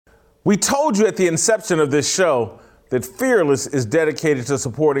We told you at the inception of this show that Fearless is dedicated to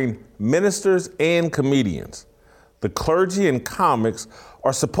supporting ministers and comedians. The clergy and comics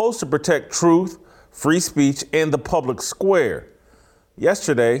are supposed to protect truth, free speech, and the public square.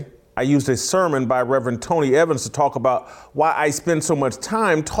 Yesterday, I used a sermon by Reverend Tony Evans to talk about why I spend so much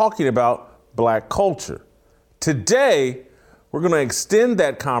time talking about Black culture. Today, we're going to extend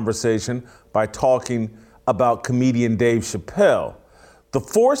that conversation by talking about comedian Dave Chappelle. The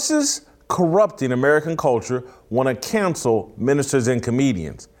forces corrupting American culture want to cancel ministers and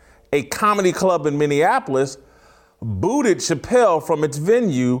comedians. A comedy club in Minneapolis booted Chappelle from its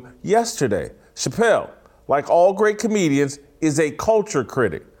venue yesterday. Chappelle, like all great comedians, is a culture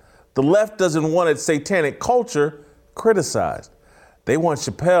critic. The left doesn't want its satanic culture criticized. They want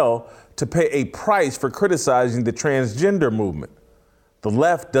Chappelle to pay a price for criticizing the transgender movement. The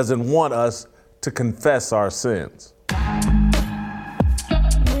left doesn't want us to confess our sins.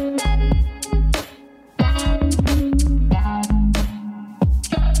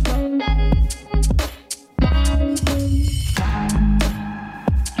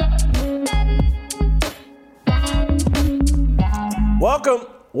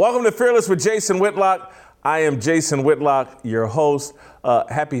 Welcome to Fearless with Jason Whitlock. I am Jason Whitlock, your host.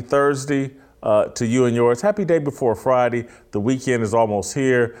 Happy Thursday to you and yours. Happy day before Friday. The weekend is almost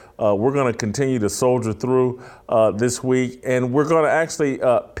here. We're going to continue to soldier through this week, and we're going to actually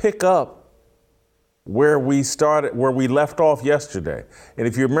pick up where we left off yesterday. And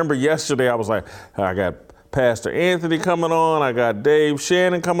if you remember yesterday, I was like, I got Pastor Anthony coming on, I got Dave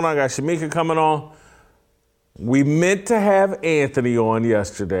Shannon coming on, I got Shamika coming on. We meant to have Anthony on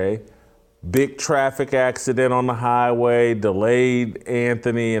yesterday. Big traffic accident on the highway delayed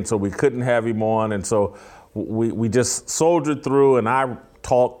Anthony, and so we couldn't have him on. And so we just soldiered through, and I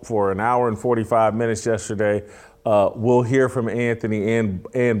talked for an hour and 45 minutes yesterday. We'll hear from Anthony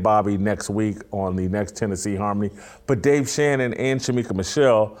and Bobby next week on the next Tennessee Harmony. But Dave Shannon and Shamika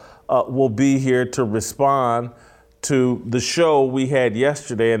Michelle will be here to respond to the show we had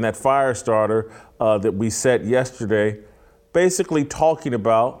yesterday and that fire starter that we set yesterday, basically talking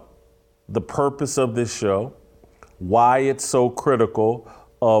about the purpose of this show, why it's so critical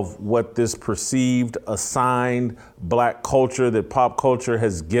of what this perceived assigned Black culture that pop culture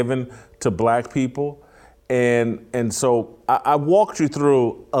has given to Black people. And so I walked you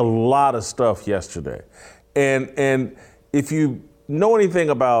through a lot of stuff yesterday. And if you know anything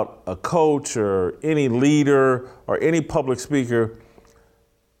about a coach or any leader or any public speaker,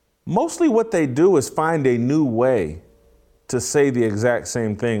 mostly what they do is find a new way to say the exact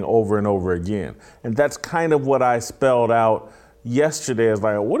same thing over and over again. And that's kind of what I spelled out yesterday as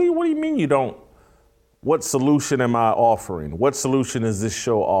like, what do you mean you don't? What solution am I offering? What solution is this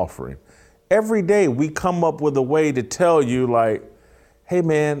show offering? Every day we come up with a way to tell you like, hey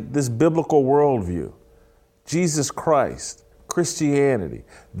man, this biblical worldview, Jesus Christ, Christianity,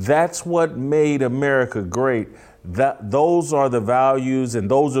 that's what made America great. Those are the values and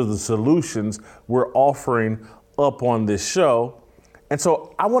those are the solutions we're offering up on this show. And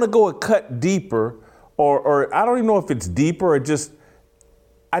so I want to go a cut deeper, or I don't even know if it's deeper or I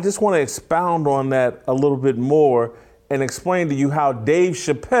just want to expound on that a little bit more and explain to you how Dave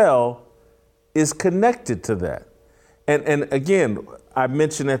Chappelle is connected to that. And again, I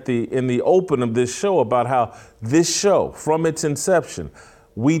mentioned in the open of this show about how this show, from its inception,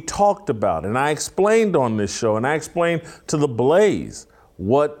 we talked about, and I explained on this show, and I explained to the Blaze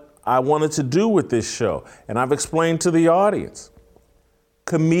what I wanted to do with this show, and I've explained to the audience.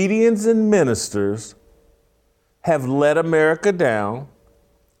 Comedians and ministers have let America down.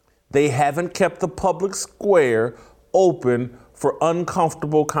 They haven't kept the public square open for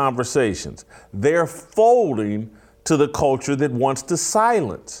uncomfortable conversations. They're folding to the culture that wants to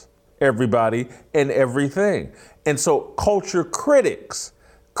silence everybody and everything. And so culture critics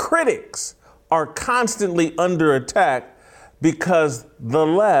are constantly under attack because the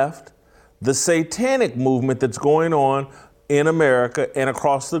left, the satanic movement that's going on in America and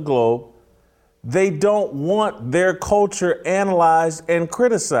across the globe, they don't want their culture analyzed and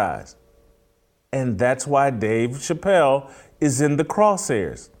criticized. And that's why Dave Chappelle is in the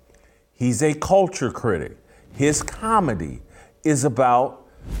crosshairs. He's a culture critic. His comedy is about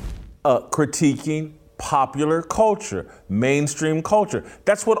critiquing popular culture, mainstream culture.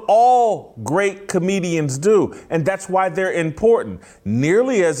 That's what all great comedians do, and that's why they're important,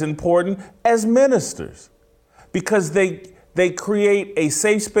 nearly as important as ministers, because they create a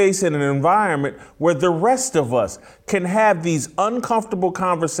safe space and an environment where the rest of us can have these uncomfortable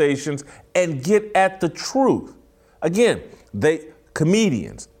conversations and get at the truth. Again,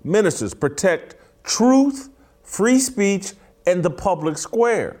 comedians, ministers protect truth, free speech, and the public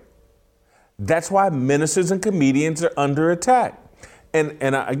square. That's why ministers and comedians are under attack. And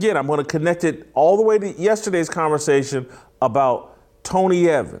again, I'm going to connect it all the way to yesterday's conversation about Tony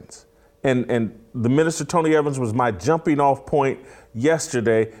Evans. And the minister Tony Evans was my jumping off point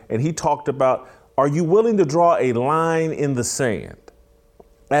yesterday. And he talked about, are you willing to draw a line in the sand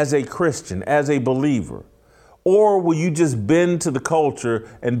as a Christian, as a believer? Or will you just bend to the culture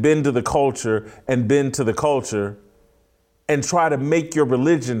and bend to the culture and bend to the culture and try to make your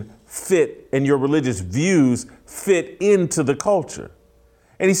religion fit and your religious views fit into the culture?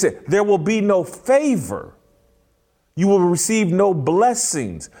 And he said, there will be no favor. You will receive no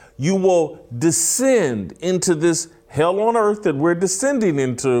blessings. You will descend into this hell on earth that we're descending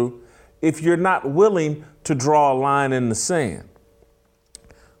into if you're not willing to draw a line in the sand.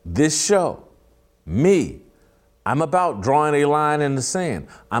 This show, me, I'm about drawing a line in the sand.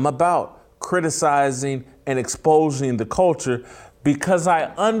 I'm about criticizing and exposing the culture because I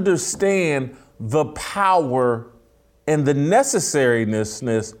understand the power and the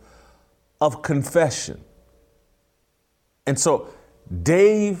necessariness of confession. And so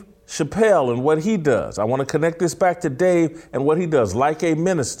Dave Chappelle and what he does, I want to connect this back to Dave and what he does, like a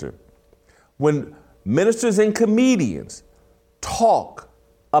minister. When ministers and comedians talk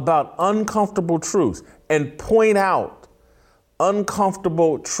about uncomfortable truths and point out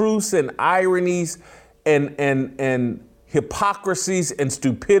uncomfortable truths and ironies and hypocrisies and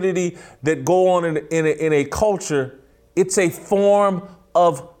stupidity that go on in a culture, it's a form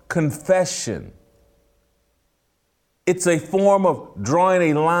of confession. It's a form of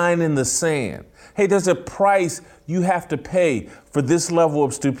drawing a line in the sand. Hey, there's a price you have to pay for this level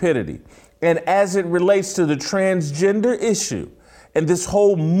of stupidity. And as it relates to the transgender issue and this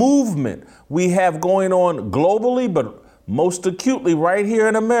whole movement we have going on globally, but most acutely right here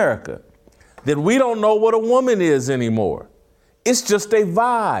in America, that we don't know what a woman is anymore. It's just a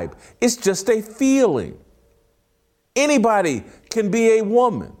vibe. It's just a feeling. Anybody can be a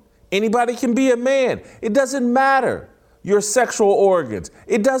woman. Anybody can be a man. It doesn't matter your sexual organs.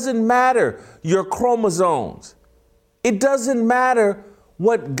 It doesn't matter your chromosomes. It doesn't matter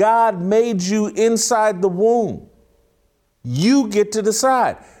what God made you inside the womb. You get to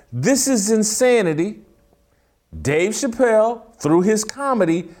decide. This is insanity. Dave Chappelle, through his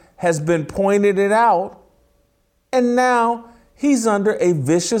comedy, has been pointing it out, and now he's under a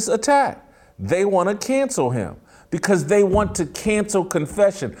vicious attack. They want to cancel him because they want to cancel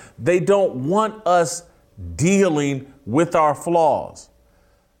confession. They don't want us dealing with our flaws.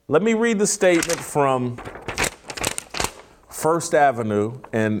 Let me read the statement from First Avenue,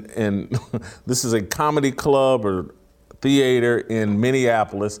 and this is a comedy club or theater in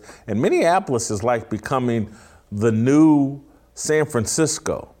Minneapolis, and Minneapolis is like becoming the new San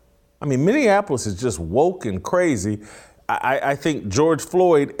Francisco. I mean, Minneapolis is just woke and crazy. I think George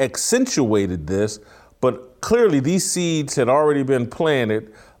Floyd accentuated this, but clearly these seeds had already been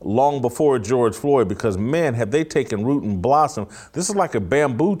planted long before George Floyd because, man, have they taken root and blossom. This is like a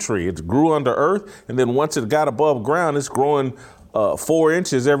bamboo tree. It grew under earth, and then once it got above ground, it's growing 4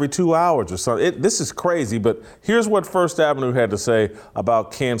 inches every 2 hours or something. This is crazy, but here's what First Avenue had to say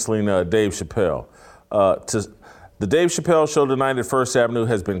about canceling Dave Chappelle. The Dave Chappelle show tonight at First Avenue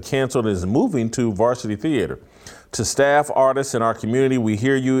has been canceled and is moving to Varsity Theater. To staff, artists in our community, we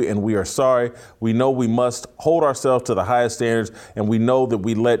hear you and we are sorry. We know we must hold ourselves to the highest standards, and we know that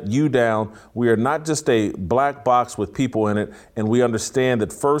we let you down. We are not just a black box with people in it, and we understand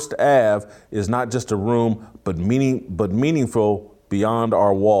that First Ave is not just a room, but meaningful beyond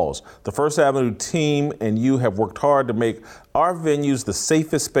our walls. The First Avenue team and you have worked hard to make our venues the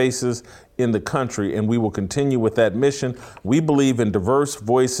safest spaces in the country, and we will continue with that mission. We believe in diverse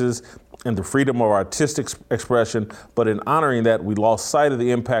voices and the freedom of artistic expression, but in honoring that, we lost sight of the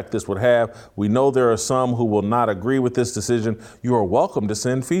impact this would have. We know there are some who will not agree with this decision. You are welcome to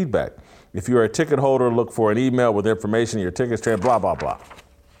send feedback. If you are a ticket holder, look for an email with information, your tickets, blah, blah, blah.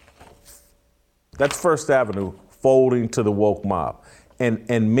 That's First Avenue folding to the woke mob. And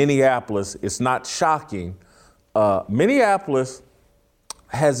Minneapolis, it's not shocking. Minneapolis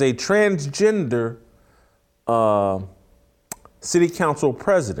has a transgender city council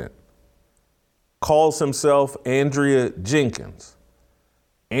president, calls himself Andrea Jenkins.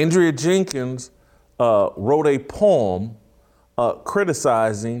 Andrea Jenkins wrote a poem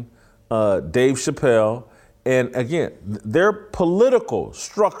criticizing Dave Chappelle. And again, their political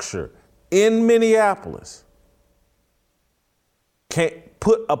structure in Minneapolis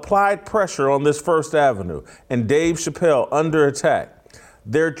applied pressure on this First Avenue and Dave Chappelle under attack.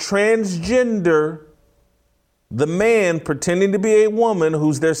 Their transgender, the man pretending to be a woman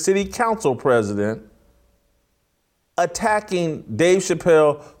who's their city council president, attacking Dave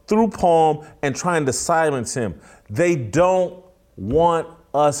Chappelle through poem and trying to silence him. They don't want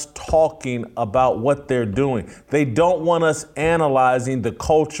us talking about what they're doing. They don't want us analyzing the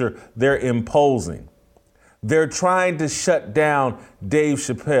culture they're imposing. They're trying to shut down Dave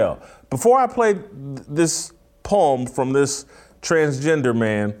Chappelle. Before I play this poem from this transgender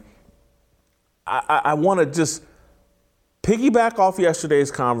man, I want to just piggyback off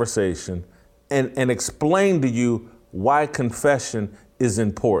yesterday's conversation and explain to you why confession is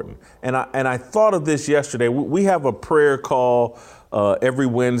important. And I thought of this yesterday. We have a prayer call every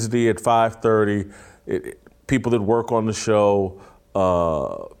Wednesday at 5:30. People that work on the show,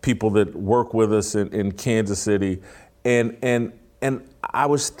 people that work with us in Kansas City, and I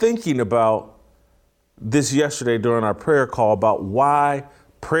was thinking about this yesterday during our prayer call about why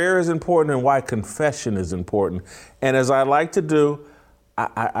prayer is important and why confession is important. And as I like to do,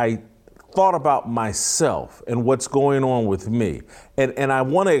 I thought about myself and what's going on with me. And I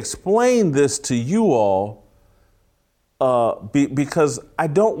want to explain this to you all because I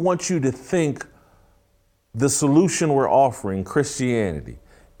don't want you to think the solution we're offering, Christianity,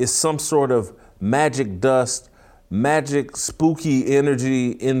 is some sort of magic dust, magic spooky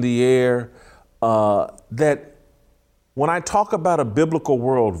energy in the air, that when I talk about a biblical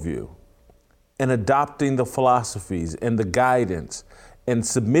worldview and adopting the philosophies and the guidance and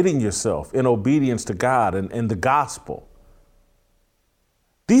submitting yourself in obedience to God and the gospel,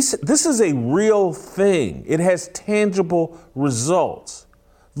 this is a real thing. It has tangible results.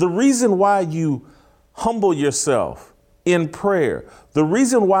 The reason why you humble yourself in prayer, the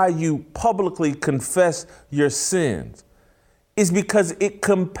reason why you publicly confess your sins is because it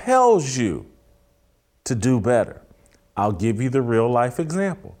compels you to do better. I'll give you the real life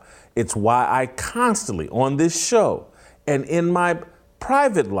example. It's why I constantly on this show and in my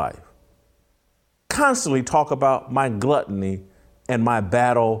private life constantly talk about my gluttony and my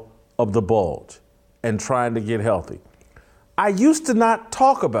battle of the bulge and trying to get healthy. I used to not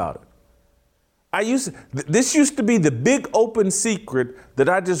talk about it. This used to be the big open secret that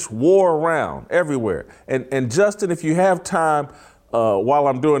I just wore around everywhere. And Justin, if you have time while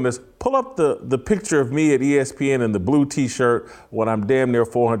I'm doing this, pull up the picture of me at ESPN in the blue t-shirt when I'm damn near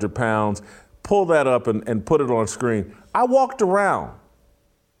 400 pounds. Pull that up and put it on screen. I walked around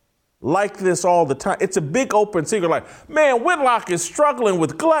like this all the time. It's a big open secret. Like, man, Whitlock is struggling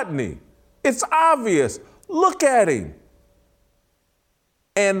with gluttony. It's obvious. Look at him.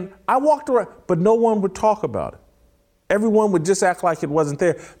 And I walked around, but no one would talk about it. Everyone would just act like it wasn't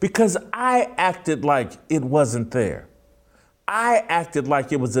there because I acted like it wasn't there. I acted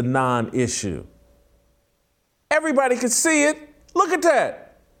like it was a non-issue. Everybody could see it. Look at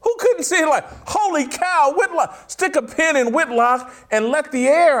that. Who couldn't see it? Like, holy cow, Whitlock, stick a pin in Whitlock and let the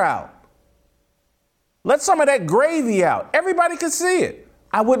air out. Let some of that gravy out. Everybody could see it.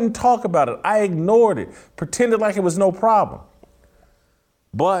 I wouldn't talk about it. I ignored it, pretended like it was no problem.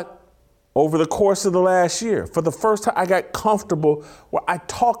 But over the course of the last year, for the first time, I got comfortable where I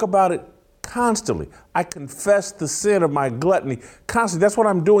talk about it constantly. I confess the sin of my gluttony constantly. That's what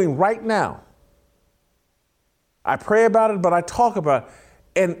I'm doing right now. I pray about it, but I talk about it.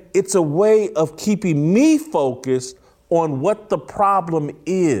 And it's a way of keeping me focused on what the problem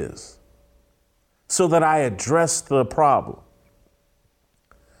is so that I address the problem.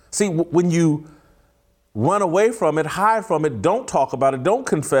 See, when you run away from it, hide from it, don't talk about it, don't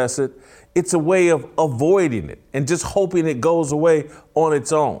confess it, it's a way of avoiding it and just hoping it goes away on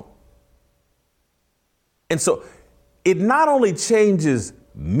its own. And so it not only changes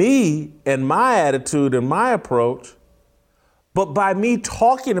me and my attitude and my approach, but by me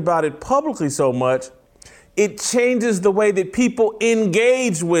talking about it publicly so much, it changes the way that people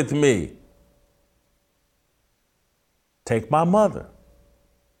engage with me. Take my mother.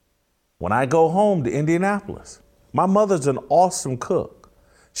 When I go home to Indianapolis, my mother's an awesome cook.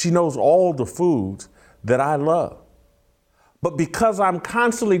 She knows all the foods that I love. But because I'm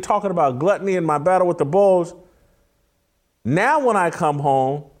constantly talking about gluttony and my battle with the bulge, now when I come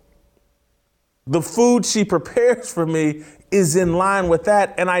home, the food she prepares for me is in line with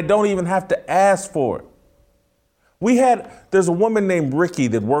that, and I don't even have to ask for it. There's a woman named Ricky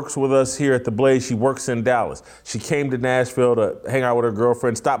that works with us here at the Blaze. She works in Dallas. She came to Nashville to hang out with her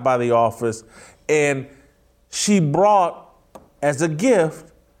girlfriend, stopped by the office, and she brought, as a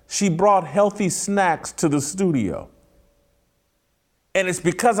gift, she brought healthy snacks to the studio. And it's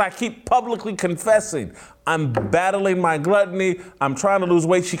because I keep publicly confessing. I'm battling my gluttony. I'm trying to lose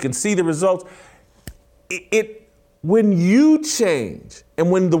weight. She can see the results. When you change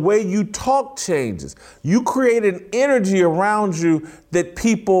and when the way you talk changes, you create an energy around you that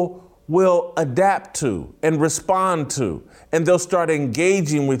people will adapt to and respond to, and they'll start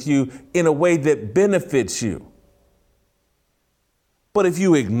engaging with you in a way that benefits you. But if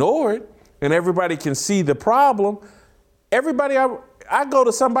you ignore it and everybody can see the problem, I go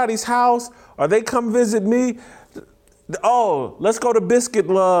to somebody's house or they come visit me. Oh, let's go to Biscuit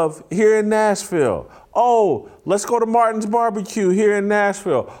Love here in Nashville. Oh, let's go to Martin's Barbecue here in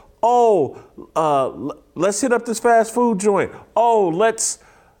Nashville. Oh, let's hit up this fast food joint. Oh,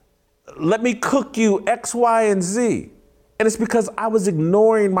 let me cook you X, Y, and Z. And it's because I was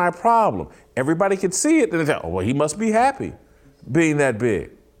ignoring my problem. Everybody could see it and they say, oh, well, he must be happy being that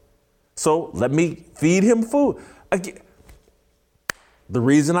big. So let me feed him food. Again, the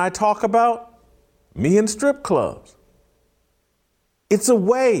reason I talk about me in strip clubs, it's a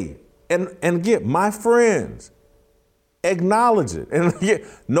way, and get my friends acknowledge it. And again,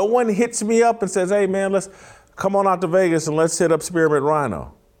 no one hits me up and says, hey man, let's come on out to Vegas and let's hit up Spearmint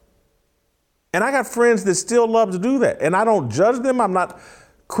Rhino. And I got friends that still love to do that. And I don't judge them. I'm not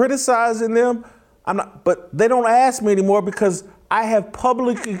criticizing them. But they don't ask me anymore because I have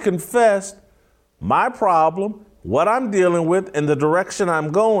publicly confessed my problem, what I'm dealing with, and the direction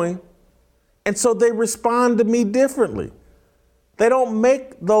I'm going. And so they respond to me differently. They don't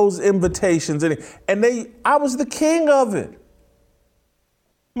make those invitations. I was the king of it.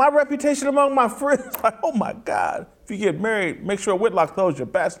 My reputation among my friends, like, oh my God, if you get married, make sure Whitlock throws your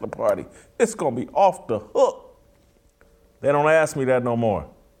bachelor party. It's going to be off the hook. They don't ask me that no more.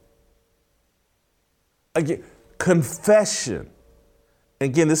 Again, confession.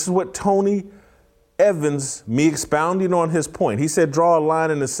 Again, this is what Tony Evans, me expounding on his point. He said, draw a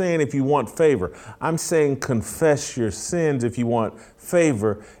line in the sand if you want favor. I'm saying confess your sins if you want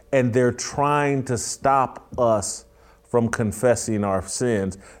favor. And they're trying to stop us from confessing our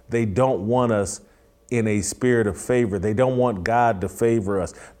sins. They don't want us in a spirit of favor. They don't want God to favor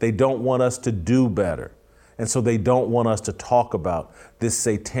us. They don't want us to do better. And so they don't want us to talk about this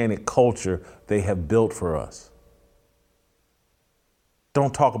satanic culture they have built for us.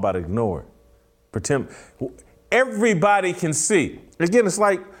 Don't talk about it, ignore it. Pretend everybody can see. Again, it's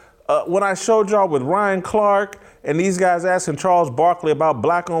like when I showed y'all with Ryan Clark and these guys asking Charles Barkley about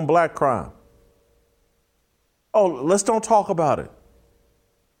black on black crime. Oh, let's don't talk about it.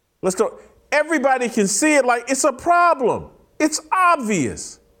 Everybody can see it like it's a problem. It's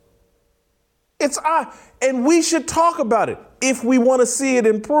obvious. And we should talk about it if we want to see it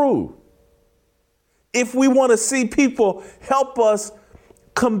improve. If we want to see people help us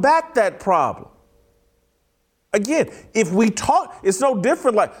combat that problem. Again, if we talk, it's no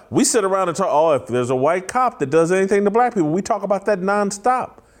different. Like we sit around and talk, oh, if there's a white cop that does anything to black people, we talk about that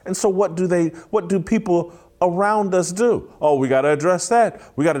nonstop. And so what do people around us do? Oh, we got to address that.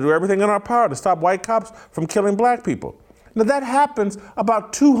 We got to do everything in our power to stop white cops from killing black people. Now that happens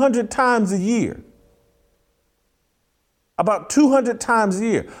about 200 times a year. About 200 times a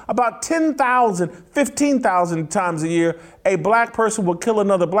year. About 10,000, 15,000 times a year, a black person will kill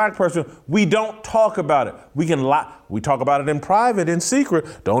another black person. We don't talk about it. We can lie. We talk about it in private, in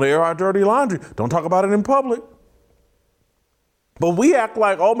secret. Don't air our dirty laundry. Don't talk about it in public. But we act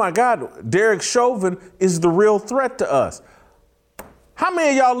like, oh my God, Derek Chauvin is the real threat to us. How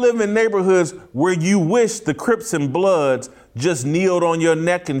many of y'all live in neighborhoods where you wish the Crips and Bloods just kneeled on your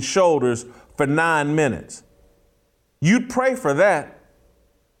neck and shoulders for 9 minutes? You'd pray for that.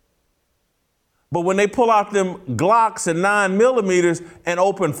 But when they pull out them Glocks and 9mm and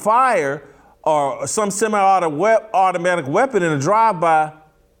open fire or some semi-automatic weapon in a drive-by,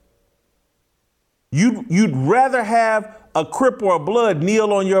 you'd rather have a Crip or a Blood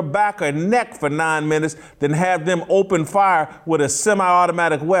kneel on your back or neck for 9 minutes than have them open fire with a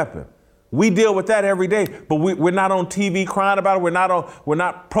semi-automatic weapon. We deal with that every day, but we're not on TV crying about it. We're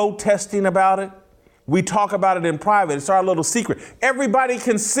not protesting about it. We talk about it in private. It's our little secret. Everybody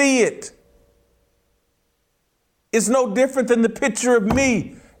can see it. It's no different than the picture of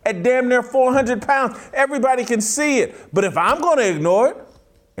me at damn near 400 pounds. Everybody can see it. But if I'm going to ignore it,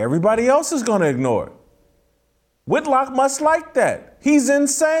 everybody else is going to ignore it. Whitlock must like that. He's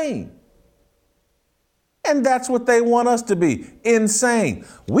insane. And that's what they want us to be, insane.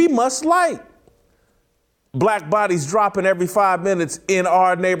 We must like black bodies dropping every 5 minutes in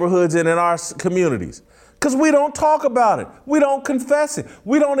our neighborhoods and in our communities. Because we don't talk about it. We don't confess it.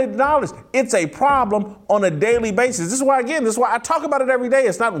 We don't acknowledge it's a problem on a daily basis. This is why I talk about it every day.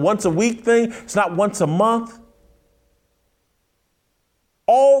 It's not once a week thing. It's not once a month.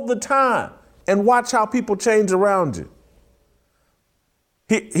 All the time. And watch how people change around you.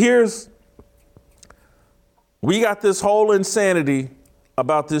 We got this whole insanity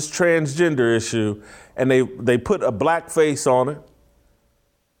about this transgender issue, and they put a black face on it.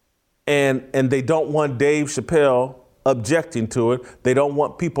 And they don't want Dave Chappelle objecting to it. They don't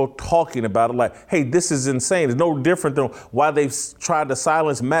want people talking about it like, hey, this is insane. It's no different than why they've tried to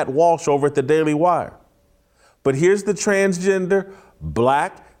silence Matt Walsh over at the Daily Wire. But here's the transgender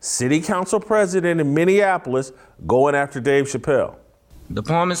black city council president in Minneapolis going after Dave Chappelle. The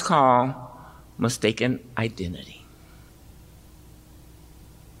poem is called Mistaken Identity.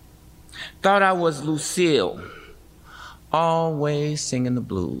 Thought I was Lucille, always singing the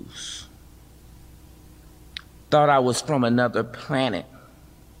blues. Thought I was from another planet,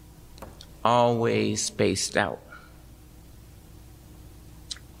 always spaced out.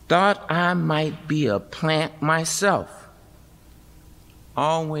 Thought I might be a plant myself,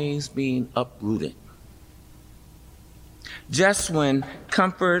 always being uprooted. Just when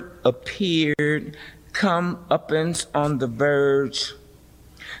comfort appeared, comeuppance on the verge,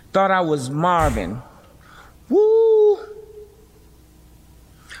 thought I was Marvin. Woo!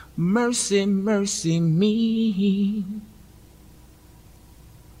 Mercy, mercy me.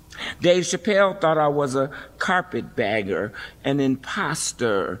 Dave Chappelle thought I was a carpetbagger, an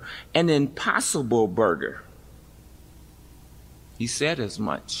imposter, an impossible burger. He said as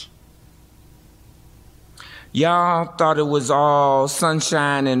much. Y'all thought it was all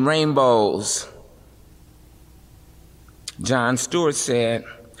sunshine and rainbows. Jon Stewart said,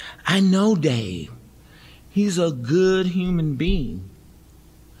 I know Dave. He's a good human being.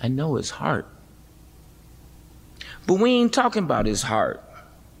 I know his heart. But we ain't talking about his heart.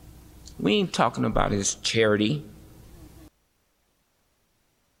 We ain't talking about his charity.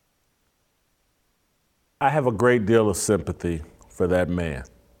 I have a great deal of sympathy for that man.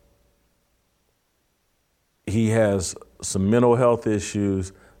 He has some mental health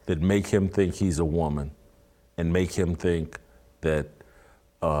issues that make him think he's a woman and make him think that,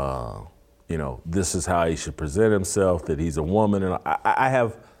 this is how he should present himself, that he's a woman. And I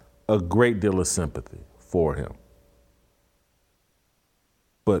have a great deal of sympathy for him.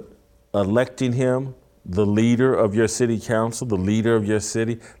 But electing him the leader of your city council, the leader of your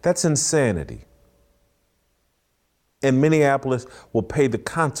city, that's insanity. And Minneapolis will pay the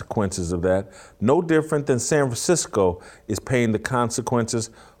consequences of that, no different than San Francisco is paying the consequences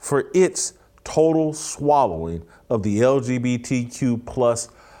for its total swallowing of the LGBTQ plus,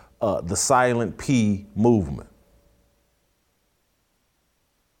 the silent P movement.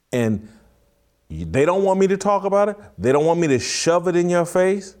 And they don't want me to talk about it. They don't want me to shove it in your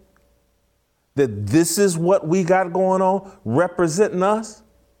face that this is what we got going on representing us.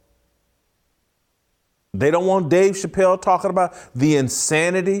 They don't want Dave Chappelle talking about the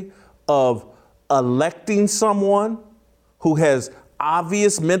insanity of electing someone who has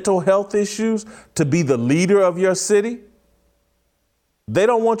obvious mental health issues to be the leader of your city. They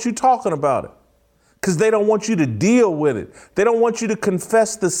don't want you talking about it because they don't want you to deal with it. They don't want you to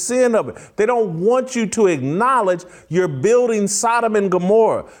confess the sin of it. They don't want you to acknowledge you're building Sodom and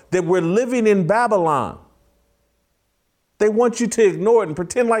Gomorrah, that we're living in Babylon. They want you to ignore it and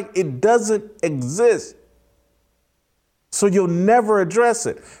pretend like it doesn't exist. So you'll never address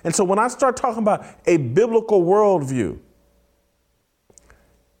it. And so when I start talking about a biblical worldview,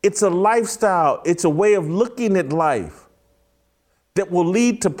 it's a lifestyle, it's a way of looking at life that will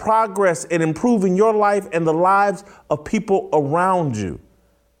lead to progress and improving your life and the lives of people around you.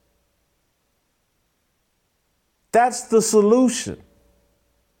 That's the solution.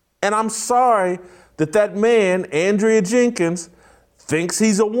 And I'm sorry that man, Andrea Jenkins, thinks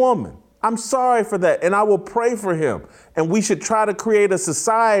he's a woman. I'm sorry for that, and I will pray for him. And we should try to create a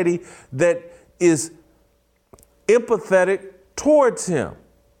society that is empathetic towards him.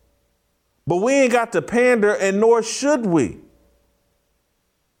 But we ain't got to pander, and nor should we.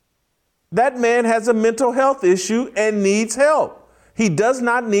 That man has a mental health issue and needs help. He does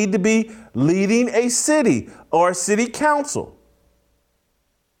not need to be leading a city or a city council.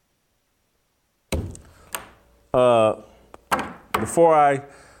 Before I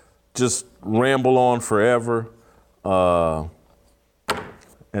just ramble on forever and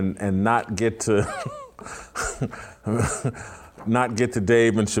not get to not get to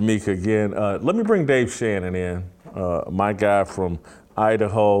Dave and Shamika again, let me bring Dave Shannon in, my guy from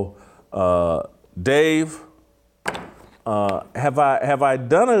Idaho. Dave, have I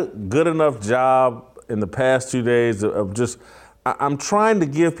done a good enough job in the past 2 days of just, I'm trying to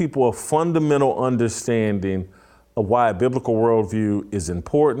give people a fundamental understanding of why a biblical worldview is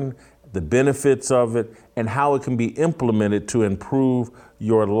important, the benefits of it, and how it can be implemented to improve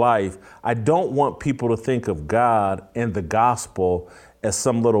your life. I don't want people to think of God and the gospel as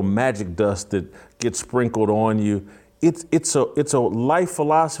some little magic dust that gets sprinkled on you. It's a life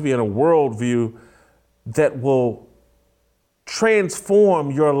philosophy and a worldview that will transform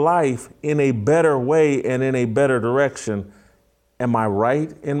your life in a better way and in a better direction. Am I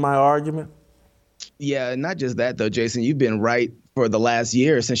right in my argument? Yeah, not just that though, Jason. You've been right for the last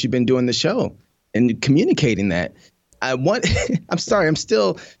year since you've been doing the show and communicating that. I'm sorry, I'm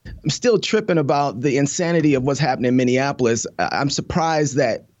still tripping about the insanity of what's happening in Minneapolis. I'm surprised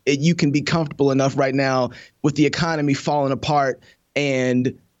that you can be comfortable enough right now with the economy falling apart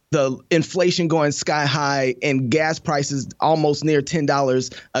and the inflation going sky high and gas prices almost near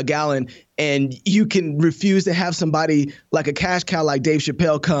 $10 a gallon, and you can refuse to have somebody like a cash cow like Dave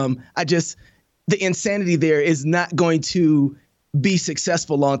Chappelle come. The insanity there is not going to be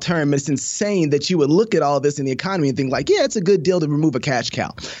successful long term. It's insane that you would look at all this in the economy and think like, yeah, it's a good deal to remove a cash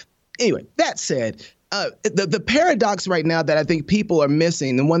cow. Anyway, that said, the paradox right now that I think people are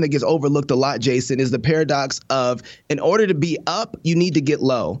missing, the one that gets overlooked a lot, Jason, is the paradox of in order to be up, you need to get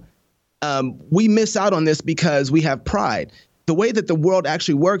low. We miss out on this because we have pride. The way that the world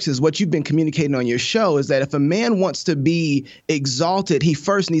actually works is what you've been communicating on your show is that if a man wants to be exalted, he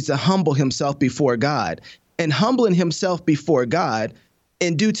first needs to humble himself before God. And humbling himself before God,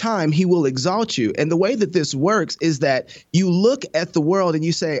 in due time, he will exalt you. And the way that this works is that you look at the world and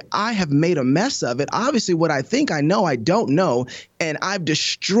you say, I have made a mess of it. Obviously, what I think I know, I don't know. And I've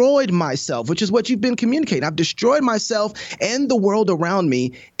destroyed myself, which is what you've been communicating. I've destroyed myself and the world around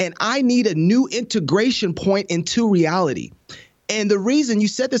me. And I need a new integration point into reality. And the reason you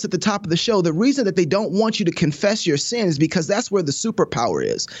said this at the top of the show, the reason that they don't want you to confess your sin is because that's where the superpower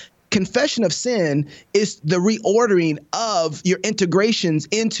is. Confession of sin is the reordering of your integrations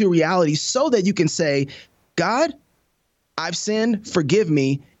into reality so that you can say, God, I've sinned, forgive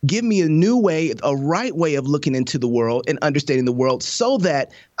me, give me a new way, a right way of looking into the world and understanding the world so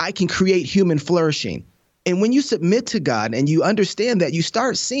that I can create human flourishing. And when you submit to God and you understand that, you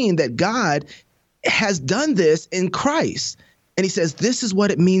start seeing that God has done this in Christ. And he says, this is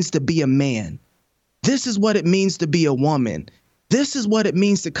what it means to be a man. This is what it means to be a woman. This is what it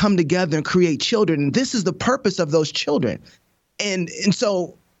means to come together and create children. And this is the purpose of those children. And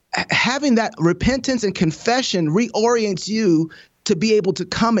so having that repentance and confession reorients you to be able to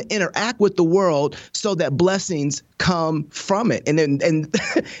come and interact with the world so that blessings come from it. And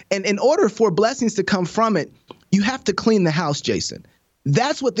in order for blessings to come from it, you have to clean the house, Jason.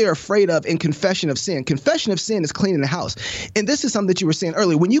 That's what they're afraid of in confession of sin. Confession of sin is cleaning the house. And this is something that you were saying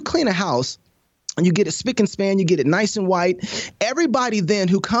earlier. When you clean a house, and you get it spick and span, you get it nice and white. Everybody then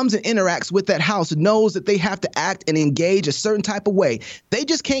who comes and interacts with that house knows that they have to act and engage a certain type of way. They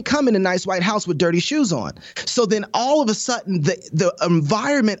just can't come in a nice white house with dirty shoes on. So then all of a sudden the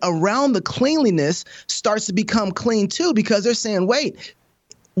environment around the cleanliness starts to become clean too, because they're saying, wait,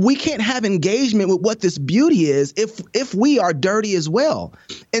 we can't have engagement with what this beauty is if we are dirty as well.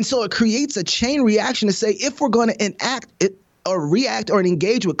 And so it creates a chain reaction to say, if we're going to enact it, or react or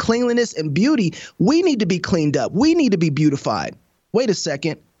engage with cleanliness and beauty, we need to be cleaned up. We need to be beautified. Wait a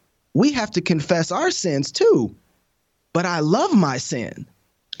second. We have to confess our sins too. But I love my sin.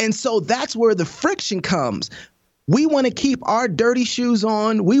 And so that's where the friction comes. We want to keep our dirty shoes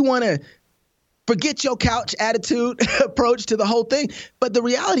on. We want to forget your couch attitude approach to the whole thing. But the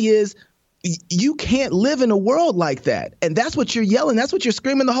reality is you can't live in a world like that. And that's what you're yelling. That's what you're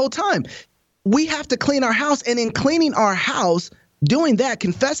screaming the whole time. We have to clean our house. And in cleaning our house, doing that,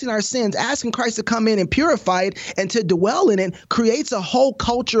 confessing our sins, asking Christ to come in and purify it and to dwell in it creates a whole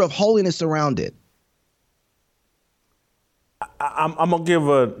culture of holiness around it. I'm going to give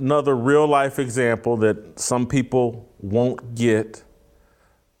another real life example that some people won't get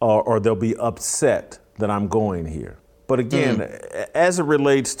or they'll be upset that I'm going here. But again, as it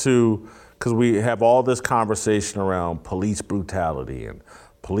relates to, because we have all this conversation around police brutality and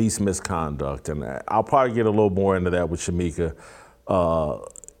police misconduct, and I'll probably get a little more into that with Shamika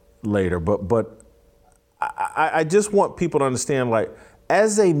later. But I just want people to understand, like,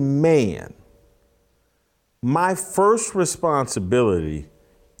 as a man, my first responsibility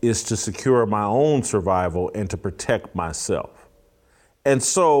is to secure my own survival and to protect myself. And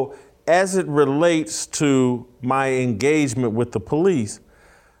so, as it relates to my engagement with the police,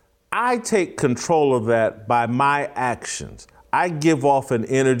 I take control of that by my actions. I give off an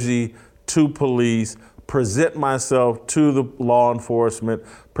energy to police, present myself to the law enforcement,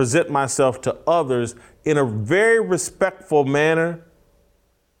 present myself to others in a very respectful manner,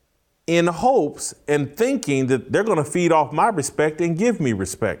 in hopes and thinking that they're going to feed off my respect and give me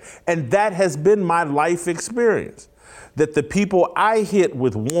respect. And that has been my life experience, that the people I hit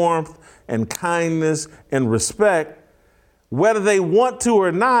with warmth and kindness and respect, whether they want to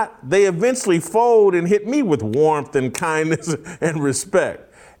or not, they eventually fold and hit me with warmth and kindness and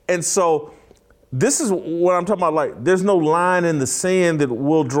respect. And so this is what I'm talking about. Like, there's no line in the sand that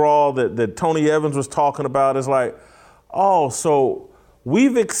we'll draw that Tony Evans was talking about. It's like, oh, so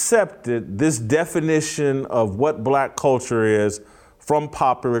we've accepted this definition of what black culture is from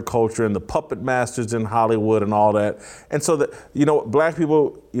popular culture and the puppet masters in Hollywood and all that. And so that, black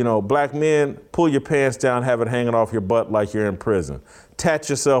people, black men, pull your pants down, have it hanging off your butt like you're in prison. Tat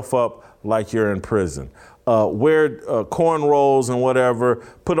yourself up like you're in prison. Wear cornrows and whatever,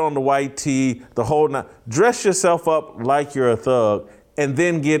 put on the white tee, the whole night. Dress yourself up like you're a thug, and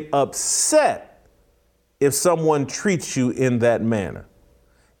then get upset if someone treats you in that manner.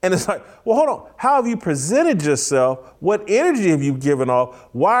 And it's like, well, hold on. How have you presented yourself? What energy have you given off?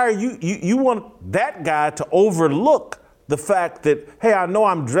 Why are you want that guy to overlook the fact that, hey, I know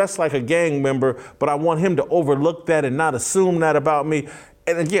I'm dressed like a gang member, but I want him to overlook that and not assume that about me.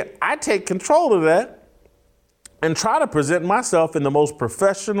 And again, I take control of that and try to present myself in the most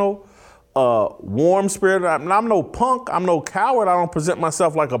professional, warm spirit. I'm no punk. I'm no coward. I don't present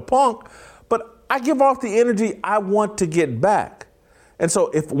myself like a punk, but I give off the energy I want to get back. And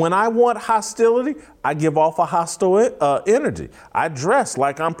so when I want hostility, I give off a hostile energy. I dress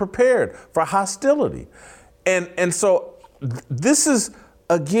like I'm prepared for hostility. And so this is,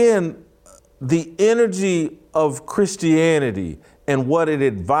 again, the energy of Christianity and what it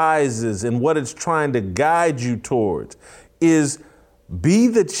advises and what it's trying to guide you towards is be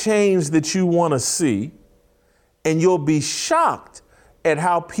the change that you want to see, and you'll be shocked at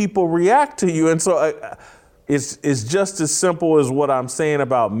how people react to you. And so it's just as simple as what I'm saying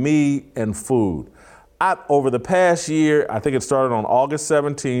about me and food. Over the past year, I think it started on August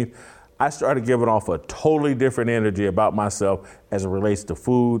 17th, I started giving off a totally different energy about myself as it relates to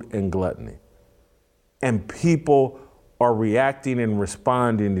food and gluttony. And people are reacting and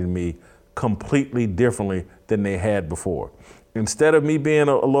responding to me completely differently than they had before. Instead of me being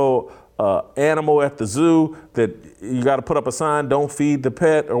a little animal at the zoo that you got to put up a sign, don't feed the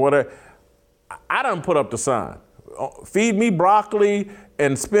pet or whatever, I done put up the sign. Feed me broccoli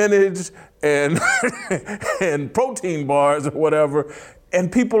and spinach and and protein bars or whatever. And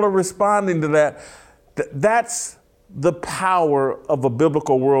people are responding to that. That's the power of a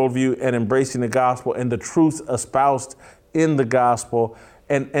biblical worldview and embracing the gospel and the truths espoused in the gospel.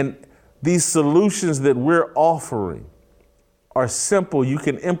 And these solutions that we're offering are simple. You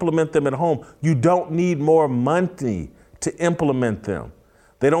can implement them at home. You don't need more money to implement them.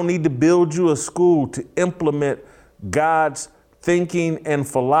 They don't need to build you a school to implement God's thinking and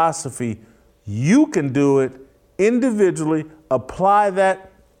philosophy. You can do it individually, apply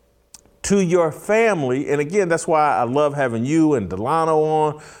that to your family. And again, that's why I love having you and Delano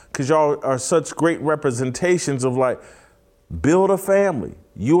on, because y'all are such great representations of like, build a family,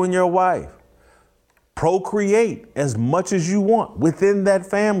 you and your wife. Procreate as much as you want within that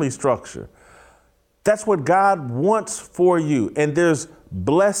family structure. That's what God wants for you. And there's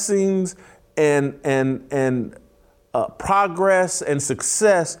blessings and progress and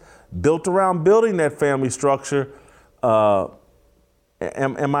success built around building that family structure.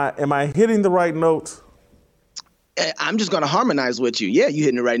 Am I hitting the right notes? I'm just going to harmonize with you. Yeah, you're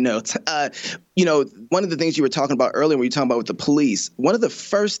hitting the right notes. One of the things you were talking about earlier when you were talking about with the police, one of the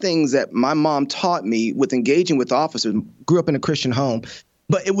first things that my mom taught me with engaging with officers, grew up in a Christian home,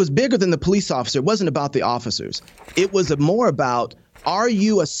 but it was bigger than the police officer. It wasn't about the officers. It was more about, are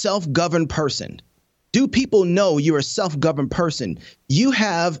you a self-governed person? Do people know you're a self-governed person? You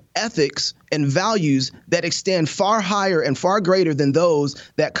have ethics and values that extend far higher and far greater than those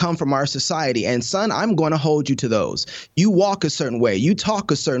that come from our society. And son, I'm going to hold you to those. You walk a certain way. You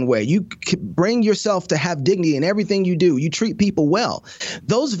talk a certain way. You bring yourself to have dignity in everything you do. You treat people well.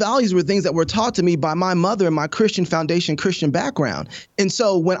 Those values were things that were taught to me by my mother and my Christian foundation, Christian background. And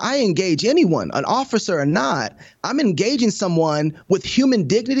so when I engage anyone, an officer or not, I'm engaging someone with human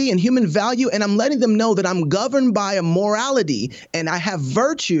dignity and human value, and I'm letting them know that I'm governed by a morality and I have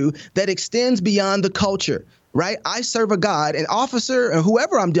virtue that extends beyond the culture, right? I serve a God, an officer, or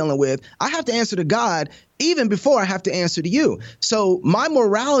whoever I'm dealing with, I have to answer to God even before I have to answer to you. So my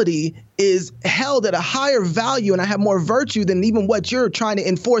morality is held at a higher value and I have more virtue than even what you're trying to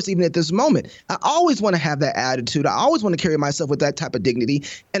enforce even at this moment. I always want to have that attitude. I always want to carry myself with that type of dignity.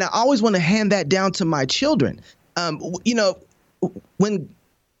 And I always want to hand that down to my children. When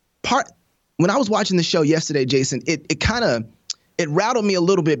I was watching the show yesterday, Jason, it rattled me a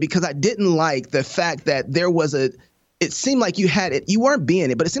little bit because I didn't like the fact that there was it seemed like you weren't being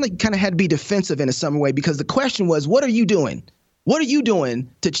it, but it seemed like you kind of had to be defensive in some way, because the question was, what are you doing? What are you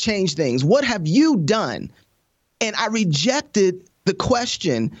doing to change things? What have you done? And I rejected the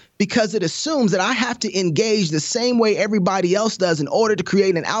question because it assumes that I have to engage the same way everybody else does in order to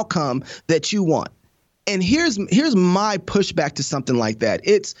create an outcome that you want. And here's my pushback to something like that.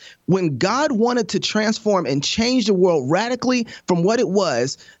 It's when God wanted to transform and change the world radically from what it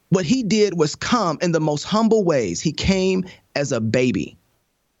was, what he did was come in the most humble ways. He came as a baby.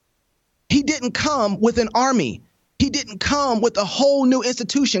 He didn't come with an army. He didn't come with a whole new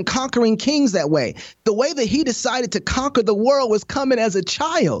institution conquering kings that way. The way that he decided to conquer the world was coming as a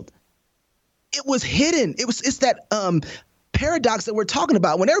child. It was hidden. It's that paradox that we're talking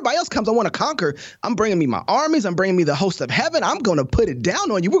about. When everybody else comes, I want to conquer. I'm bringing me my armies. I'm bringing me the host of heaven. I'm going to put it down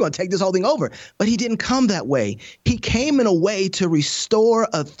on you. We're going to take this whole thing over. But he didn't come that way. He came in a way to restore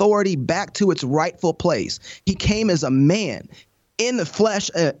authority back to its rightful place. He came as a man in the flesh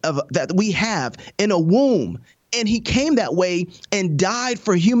that we have in a womb. And he came that way and died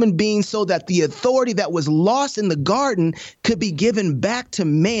for human beings so that the authority that was lost in the garden could be given back to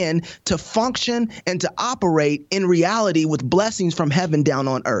man to function and to operate in reality with blessings from heaven down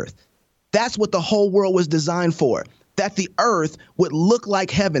on earth. That's what the whole world was designed for, that the earth would look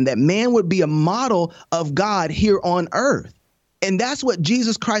like heaven, that man would be a model of God here on earth. And that's what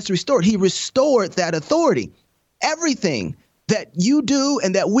Jesus Christ restored. He restored that authority. Everything that you do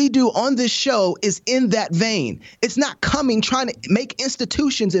and that we do on this show is in that vein. It's not coming trying to make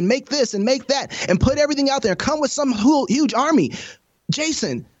institutions and make this and make that and put everything out there and come with some huge army.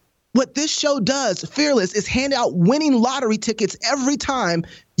 Jason, what this show does, Fearless, is hand out winning lottery tickets every time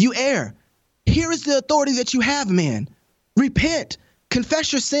you air. Here is the authority that you have, man. Repent.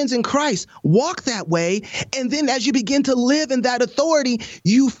 Confess your sins in Christ. Walk that way. And then as you begin to live in that authority,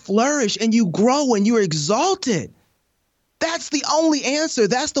 you flourish and you grow and you're exalted. That's the only answer.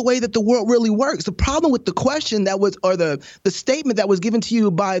 That's the way that the world really works. The problem with the question that was, or the statement that was given to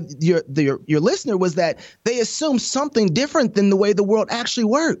you by your listener was that they assume something different than the way the world actually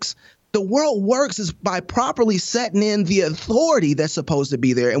works. The world works is by properly setting in the authority that's supposed to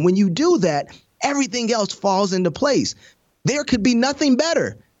be there. And when you do that, everything else falls into place. There could be nothing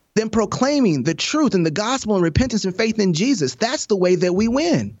better than proclaiming the truth and the gospel and repentance and faith in Jesus. That's the way that we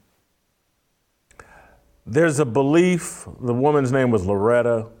win. There's a belief, the woman's name was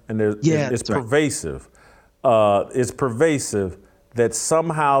Loretta, and it's pervasive. It's pervasive that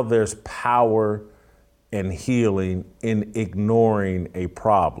somehow there's power and healing in ignoring a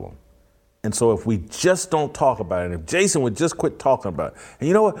problem. And so if we just don't talk about it, if Jason would just quit talking about it, and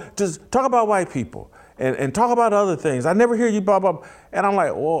you know what, just talk about white people and talk about other things. I never hear you blah, blah, blah. And I'm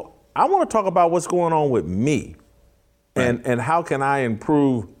like, well, I want to talk about what's going on with me and how can I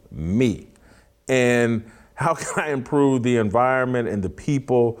improve me? And how can I improve the environment and the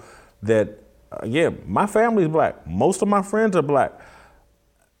people that, again, my family is black. Most of my friends are black.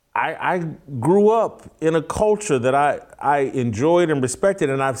 I grew up in a culture that I enjoyed and respected,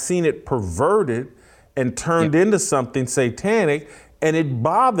 and I've seen it perverted and turned into something satanic. And it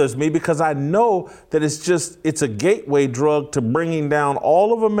bothers me because I know that it's a gateway drug to bringing down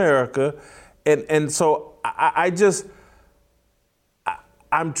all of America. And so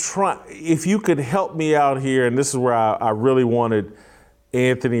I'm trying, if you could help me out here, and this is where I really wanted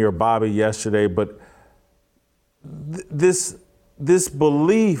Anthony or Bobby yesterday, but this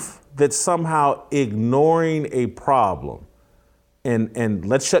belief that somehow ignoring a problem and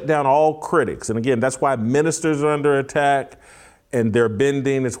let's shut down all critics. And again, that's why ministers are under attack and they're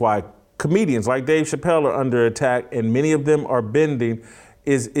bending. It's why comedians like Dave Chappelle are under attack and many of them are bending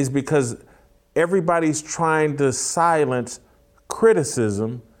is because everybody's trying to silence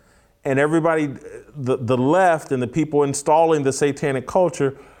criticism, and everybody, the left and the people installing the satanic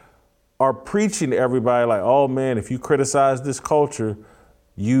culture are preaching to everybody like, oh man, if you criticize this culture,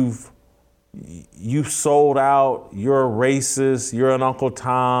 you've sold out, you're a racist, you're an Uncle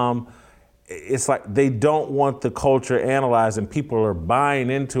Tom. It's like they don't want the culture analyzed, and people are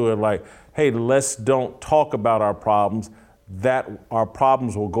buying into it like, hey, let's don't talk about our problems, that our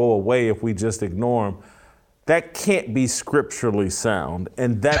problems will go away if we just ignore them. That can't be scripturally sound.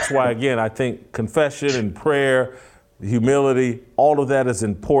 And that's why, again, I think confession and prayer, humility, all of that is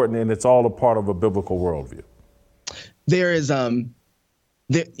important, and it's all a part of a biblical worldview. There is,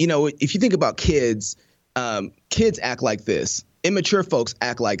 if you think about kids, kids act like this. Immature folks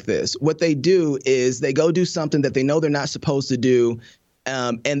act like this. What they do is they go do something that they know they're not supposed to do.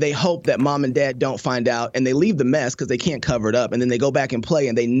 And they hope that mom and dad don't find out, and they leave the mess because they can't cover it up. And then they go back and play,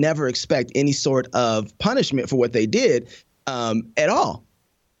 and they never expect any sort of punishment for what they did at all.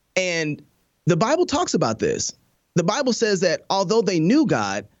 And the Bible talks about this. The Bible says that although they knew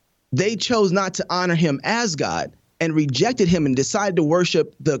God, they chose not to honor him as God and rejected him and decided to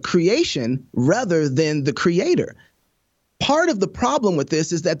worship the creation rather than the creator. part of the problem with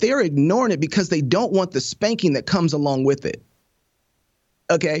this is that they're ignoring it because they don't want the spanking that comes along with it.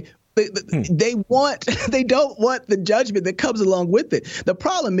 Okay. They don't want the judgment that comes along with it. The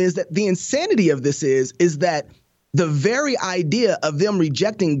problem is that the insanity of this is that the very idea of them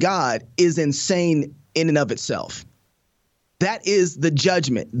rejecting God is insane in and of itself. That is the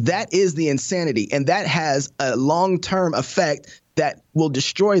judgment. That is the insanity. And that has a long-term effect that will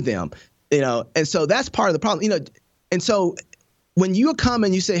destroy them, and so that's part of the problem, and so when you come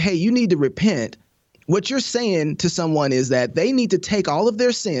and you say, hey, you need to repent, what you're saying to someone is that they need to take all of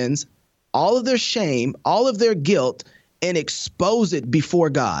their sins, all of their shame, all of their guilt, and expose it before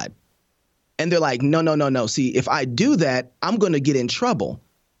God. And they're like, no. See, if I do that, I'm going to get in trouble.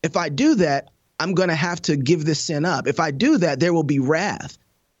 If I do that, I'm going to have to give this sin up. If I do that, there will be wrath.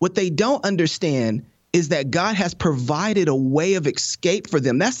 What they don't understand is that God has provided a way of escape for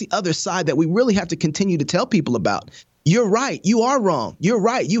them. That's the other side that we really have to continue to tell people about. You're right. You are wrong. You're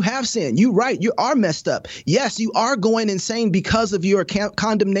right. You have sinned. You're right. You are messed up. Yes, you are going insane because of your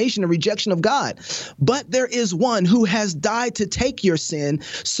condemnation and rejection of God. But there is one who has died to take your sin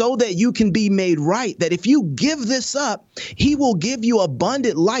so that you can be made right. That if you give this up, he will give you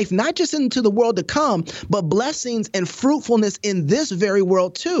abundant life, not just into the world to come, but blessings and fruitfulness in this very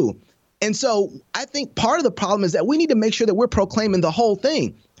world too. And so I think part of the problem is that we need to make sure that we're proclaiming the whole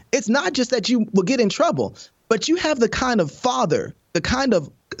thing. It's not just that you will get in trouble, but you have the kind of father,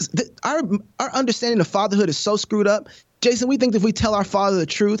 our understanding of fatherhood is so screwed up. Jason, we think that if we tell our father the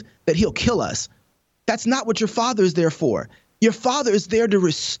truth, that he'll kill us. That's not what your father is there for. Your father is there to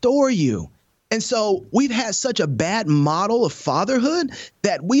restore you. And so we've had such a bad model of fatherhood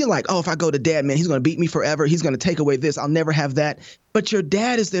that we are like, oh, if I go to dad, man, he's going to beat me forever. He's going to take away this. I'll never have that. But your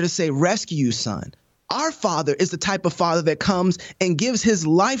dad is there to say, rescue you, son. Our father is the type of father that comes and gives his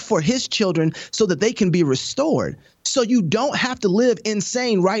life for his children so that they can be restored. So you don't have to live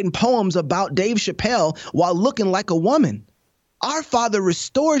insane writing poems about Dave Chappelle while looking like a woman. Our father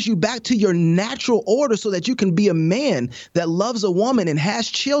restores you back to your natural order so that you can be a man that loves a woman and has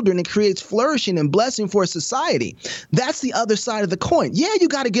children and creates flourishing and blessing for society. That's the other side of the coin. Yeah, you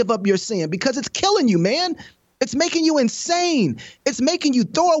got to give up your sin because it's killing you, man. It's making you insane. It's making you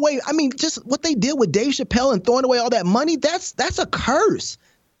throw away. I mean, just what they did with Dave Chappelle and throwing away all that money, that's a curse.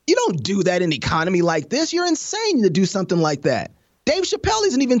 You don't do that in an economy like this. You're insane to do something like that. Dave Chappelle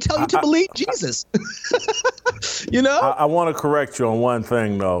doesn't even tell you to believe Jesus. I want to correct you on one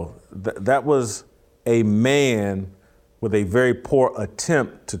thing, though. That was a man with a very poor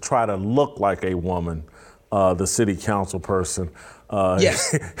attempt to try to look like a woman, the city council person.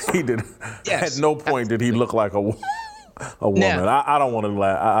 Yes. He did. Yes. At no point did he look like a woman. Now, I don't want to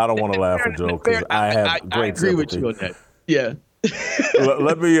laugh. I don't want to laugh at Joe because I have great sympathy. I agree with you on that. Yeah.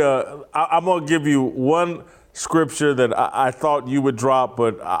 Let me. I'm gonna give you one scripture that I thought you would drop,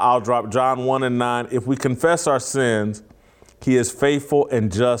 but I'll drop John 1:9. If we confess our sins, he is faithful and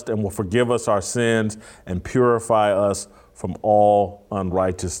just and will forgive us our sins and purify us from all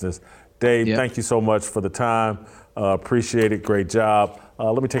unrighteousness. Dave, Thank you so much for the time. Appreciate it. Great job.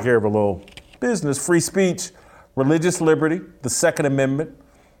 Let me take care of a little business. Free speech, religious liberty, the Second Amendment.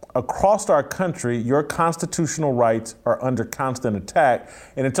 Across our country, your constitutional rights are under constant attack,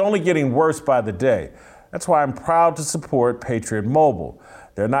 and it's only getting worse by the day. That's why I'm proud to support Patriot Mobile.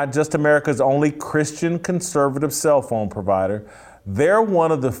 They're not just America's only Christian conservative cell phone provider. They're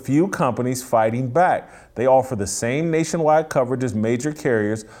one of the few companies fighting back. They offer the same nationwide coverage as major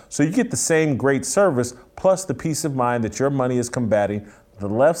carriers, so you get the same great service, plus the peace of mind that your money is combating the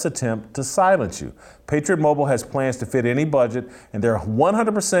left's attempt to silence you. Patriot Mobile has plans to fit any budget, and their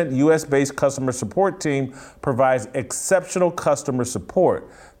 100% U.S.-based customer support team provides exceptional customer support.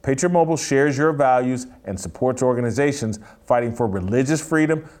 Patriot Mobile shares your values and supports organizations fighting for religious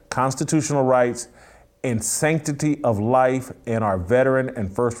freedom, constitutional rights, and sanctity of life, and our veteran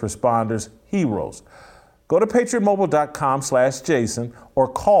and first responders heroes. Go to patriotmobile.com/Jason or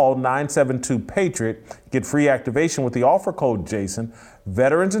call 972-PATRIOT. Get free activation with the offer code Jason.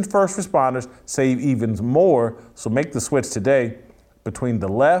 Veterans and first responders save even more, so make the switch today. Between the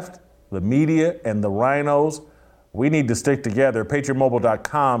left, the media, and the rhinos, we need to stick together.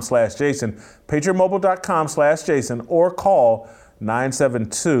 patriotmobile.com/Jason, patriotmobile.com/Jason, or call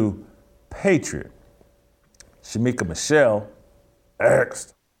 972-PATRIOT. Shamika Michelle,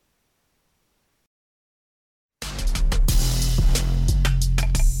 next.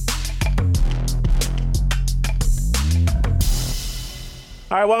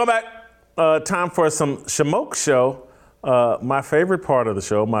 All right, welcome back. Time for some Shamoke Show. My favorite part of the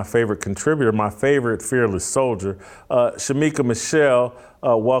show, my favorite contributor, my favorite fearless soldier, Shamika Michelle.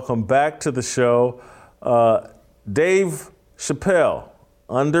 Welcome back to the show. Dave Chappelle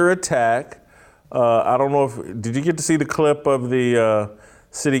under attack. I don't know did you get to see the clip of the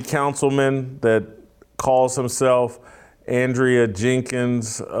city councilman that calls himself Andrea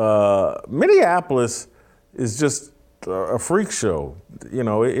Jenkins? Minneapolis is just a freak show. You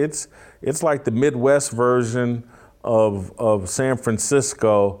know, it's like the Midwest version of San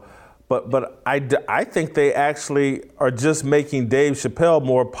Francisco. But I think they actually are just making Dave Chappelle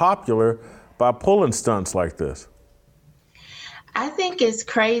more popular by pulling stunts like this. I think it's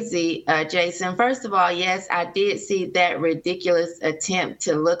crazy, Jason. First of all, yes, I did see that ridiculous attempt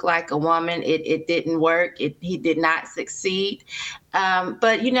to look like a woman. It didn't work. He did not succeed.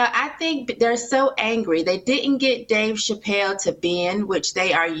 But, you know, I think they're so angry. They didn't get Dave Chappelle to bend, which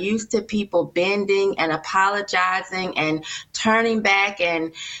they are used to people bending and apologizing and turning back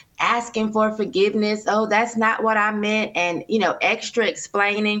and asking for forgiveness. Oh, that's not what I meant. And, you know, extra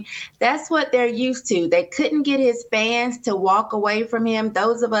explaining. That's what they're used to. They couldn't get his fans to walk away from him.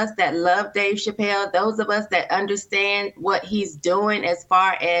 Those of us that love Dave Chappelle, those of us that understand what he's doing as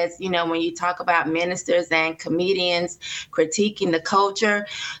far as, you know, when you talk about ministers and comedians critiquing the culture,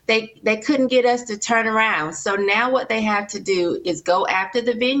 they couldn't get us to turn around. So now what they have to do is go after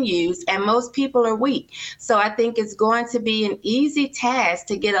the venues, and most people are weak. So I think it's going to be an easy task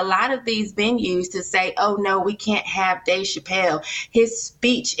to get a lot of these venues to say, oh no, we can't have Dave Chappelle. His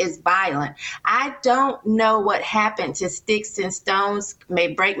speech is violent. I don't know what happened to sticks and stones may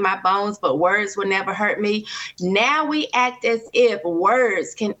break my bones, but words will never hurt me. Now we act as if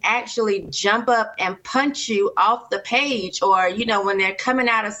words can actually jump up and punch you off the page, or, you know, when they're coming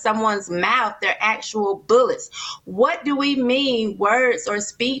out of someone's mouth, they're actual bullets. What do we mean words or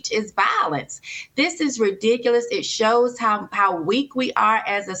speech is violence? This is ridiculous. It shows how weak we are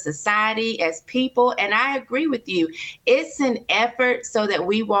as a society, as people. And I agree with you. It's an effort so that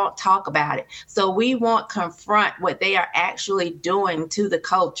we won't talk about it. So we won't confront what they are actually doing to the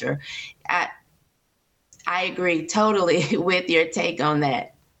culture. I agree totally with your take on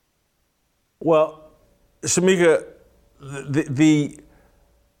that. Well, Shamika,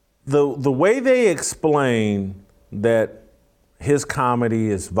 the way they explain that his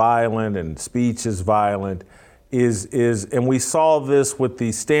comedy is violent and speech is violent is, and we saw this with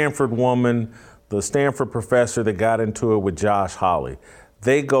the Stanford woman, the Stanford professor that got into it with Josh Hawley.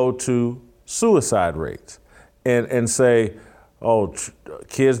 They go to suicide rates and say, oh,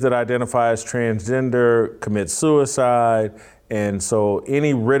 kids that identify as transgender commit suicide. And so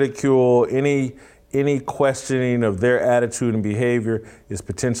any ridicule, any questioning of their attitude and behavior is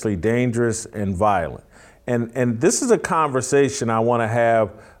potentially dangerous and violent. And this is a conversation I want to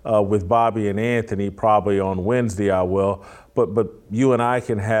have with Bobby and Anthony, probably on Wednesday I will, but you and I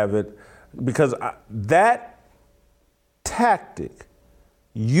can have it, because that tactic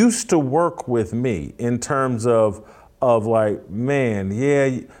used to work with me in terms of like, man,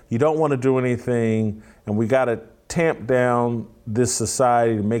 yeah, you don't want to do anything, and we got to tamp down this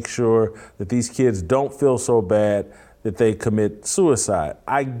society to make sure that these kids don't feel so bad that they commit suicide.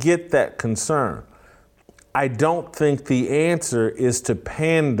 I get that concern. I don't think the answer is to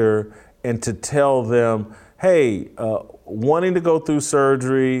pander and to tell them, hey, wanting to go through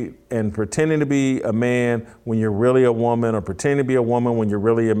surgery and pretending to be a man when you're really a woman, or pretending to be a woman when you're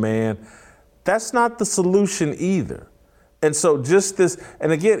really a man, that's not the solution either. And so just this,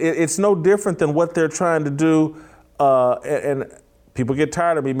 and again, it's no different than what they're trying to do, and people get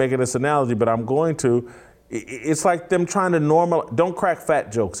tired of me making this analogy, but I'm going to. It's like them trying to don't crack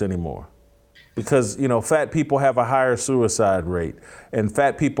fat jokes anymore. Because, you know, fat people have a higher suicide rate, and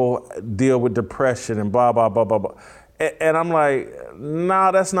fat people deal with depression and blah, blah, blah, blah, blah. And I'm like,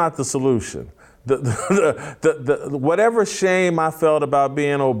 nah, that's not the solution. Whatever shame I felt about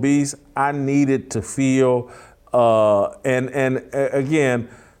being obese, I needed to feel. And again,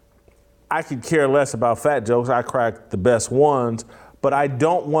 I could care less about fat jokes. I crack the best ones, but I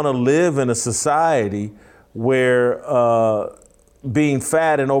don't want to live in a society where being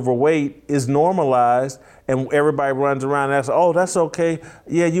fat and overweight is normalized, and everybody runs around and asks, oh, that's okay.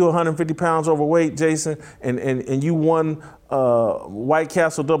 Yeah, you 150 pounds overweight, Jason, and you one White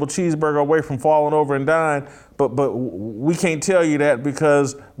Castle double cheeseburger away from falling over and dying, but we can't tell you that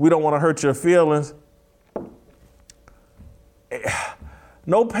because we don't want to hurt your feelings.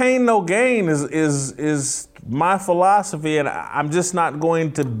 No pain, no gain is my philosophy, and I'm just not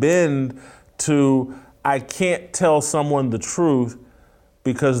going to bend to I can't tell someone the truth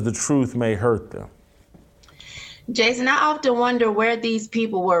because the truth may hurt them. Jason, I often wonder where these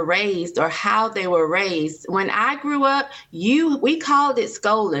people were raised or how they were raised. When I grew up, we called it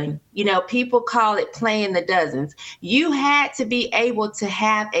scolding. You know, people call it playing the dozens. You had to be able to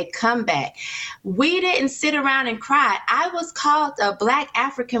have a comeback. We didn't sit around and cry. I was called a Black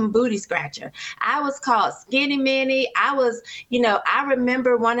African booty scratcher. I was called skinny minnie. I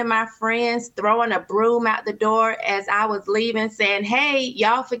remember one of my friends throwing a broom out the door as I was leaving saying, hey,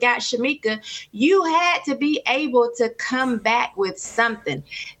 y'all forgot Shamika. You had to be able to come back with something.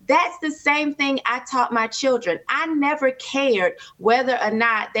 That's the same thing I taught my children. I never cared whether or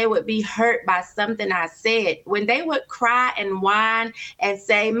not they would be hurt by something I said. When they would cry and whine and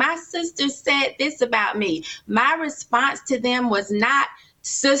say, my sister said this about me, my response to them was not,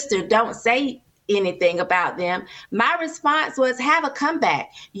 sister, don't say anything about them. My response was, have a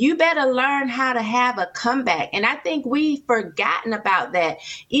comeback. You better learn how to have a comeback. And I think we've forgotten about that.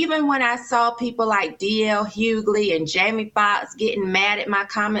 Even when I saw people like D.L. Hughley and Jamie Foxx getting mad at my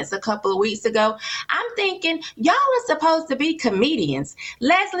comments a couple of weeks ago, I'm thinking, y'all are supposed to be comedians.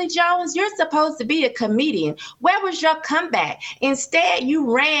 Leslie Jones, you're supposed to be a comedian. Where was your comeback? Instead,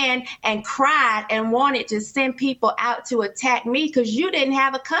 you ran and cried and wanted to send people out to attack me because you didn't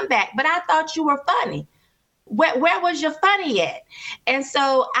have a comeback. But I thought you were funny. Where was your funny at? And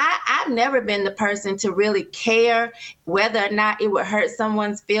so I've never been the person to really care whether or not it would hurt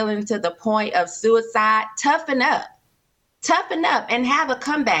someone's feelings to the point of suicide. Toughen up and have a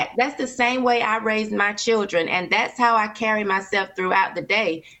comeback. That's the same way I raised my children. And that's how I carry myself throughout the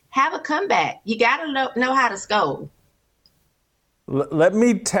day. Have a comeback. You got to know how to scold. Let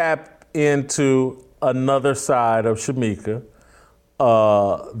me tap into another side of Shamika.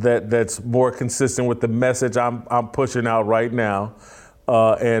 That's more consistent with the message I'm pushing out right now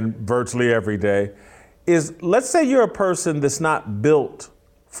and virtually every day is, let's say you're a person that's not built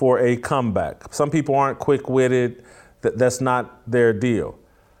for a comeback. Some people aren't quick-witted. That's not their deal.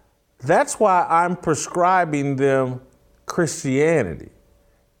 That's why I'm prescribing them Christianity.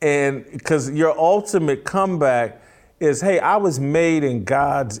 And because your ultimate comeback is, hey, I was made in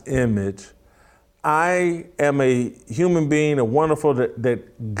God's image. I am a human being, a wonderful,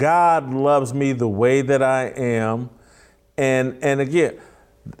 that God loves me the way that I am. And again,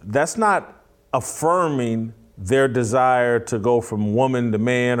 that's not affirming their desire to go from woman to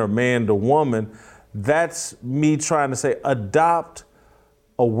man or man to woman. That's me trying to say, adopt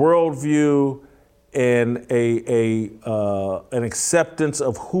a worldview and an acceptance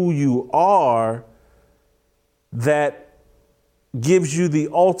of who you are that gives you the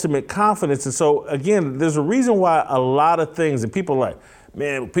ultimate confidence. And so, again, there's a reason why a lot of things, and people are like,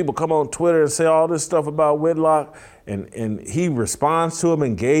 man, people come on Twitter and say all this stuff about Whitlock, and he responds to him,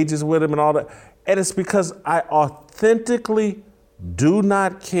 engages with him and all that. And it's because I authentically do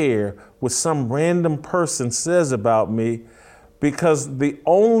not care what some random person says about me, because the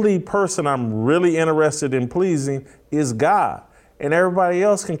only person I'm really interested in pleasing is God. And everybody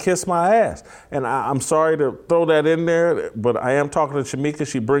else can kiss my ass. And I'm sorry to throw that in there, but I am talking to Shamika.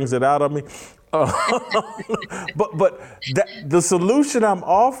 She brings it out of me. But the solution I'm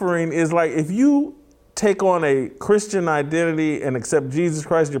offering is, like, if you take on a Christian identity and accept Jesus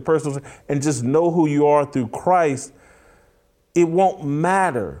Christ, your personal, and just know who you are through Christ, it won't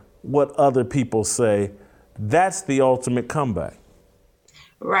matter what other people say. That's the ultimate comeback.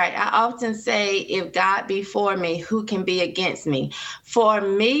 Right. I often say, if God be for me, who can be against me? For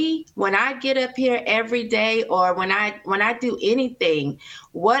me, when I get up here every day, or when I do anything,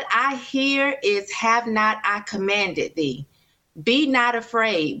 what I hear is, have not I commanded thee? Be not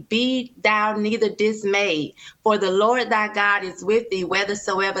afraid, be thou neither dismayed, for the Lord thy God is with thee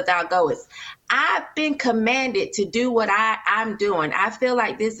whithersoever thou goest. I've been commanded to do what I'm doing. I feel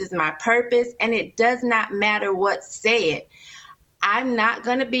like this is my purpose, and it does not matter what's said. I'm not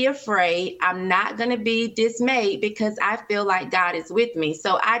going to be afraid. I'm not going to be dismayed, because I feel like God is with me.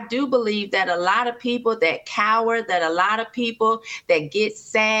 So I do believe that a lot of people that cower, that a lot of people that get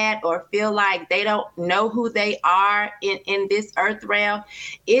sad or feel like they don't know who they are in this earth realm,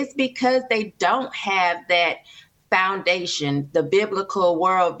 is because they don't have that foundation, the biblical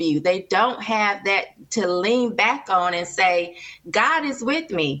worldview. They don't have that to lean back on and say, God is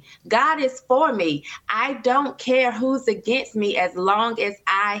with me. God is for me. I don't care who's against me as long as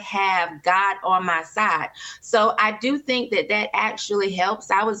I have God on my side. So I do think that actually helps.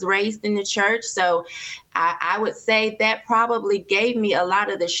 I was raised in the church, so I would say that probably gave me a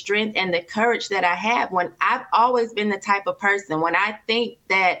lot of the strength and the courage that I have. When I've always been the type of person, when I think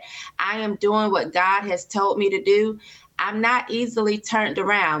that I am doing what God has told me to do, I'm not easily turned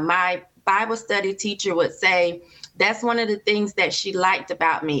around. My Bible study teacher would say That's one of the things that she liked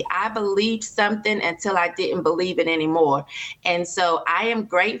about me. I believed something until I didn't believe it anymore. And so I am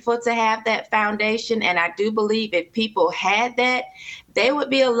grateful to have that foundation. And I do believe if people had that, they would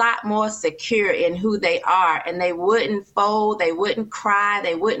be a lot more secure in who they are, and they wouldn't fold, they wouldn't cry,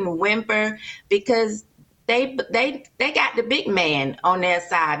 they wouldn't whimper, because they got the big man on their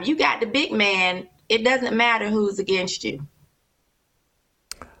side. You got the big man, it doesn't matter who's against you.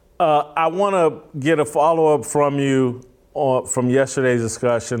 I want to get a follow-up from you from yesterday's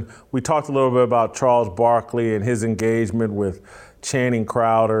discussion. We talked a little bit about Charles Barkley and his engagement with Channing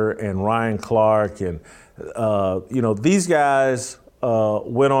Crowder and Ryan Clark. And, these guys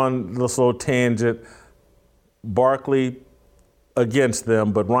went on this little tangent. Barkley against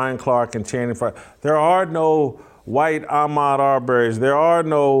them, but Ryan Clark and Channing Crowder. There are no white Ahmaud Arbery's. There are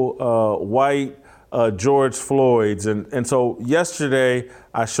no white George Floyd's. And so yesterday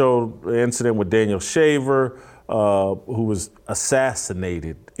I showed the incident with Daniel Shaver, who was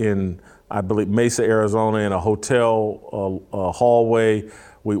assassinated in, I believe, Mesa, Arizona, in a hotel hallway.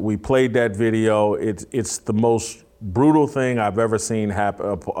 We played that video. It's the most brutal thing I've ever seen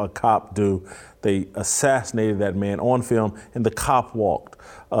happen, a cop do. They assassinated that man on film, and the cop walked.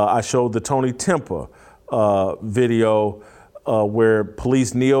 I showed the Tony Tempa video where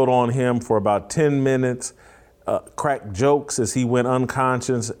police kneeled on him for about 10 minutes, cracked jokes as he went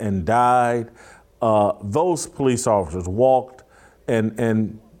unconscious and died. Those police officers walked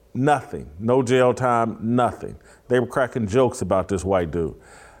and nothing, no jail time, nothing. They were cracking jokes about this white dude.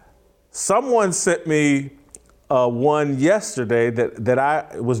 Someone sent me one yesterday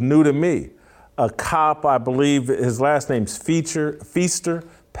that was new to me. A cop, I believe his last name's Feaster,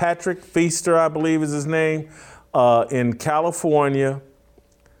 Patrick Feaster, I believe is his name, in California.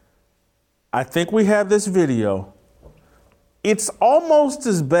 I think we have this video. It's almost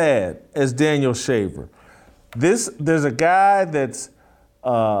as bad as Daniel Shaver. There's a guy that's,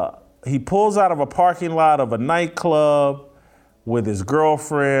 he pulls out of a parking lot of a nightclub with his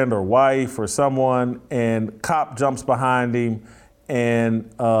girlfriend or wife or someone, and cop jumps behind him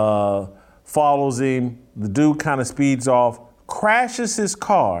and follows him. The dude kind of speeds off, crashes his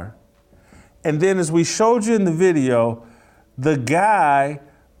car, and then as we showed you in the video, the guy,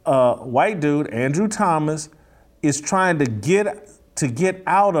 white dude, Andrew Thomas, is trying to get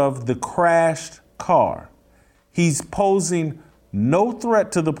out of the crashed car. He's posing no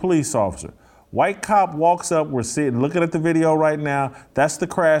threat to the police officer. White cop walks up. We're looking at the video right now. That's the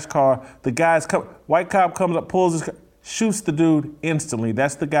crash car. White cop comes up, pulls his car, shoots the dude instantly.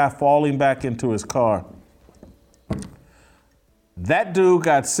 That's the guy falling back into his car. That dude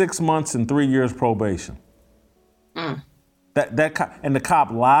got 6 months and 3 years probation. And the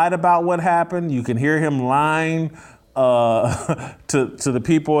cop lied about what happened. You can hear him lying to the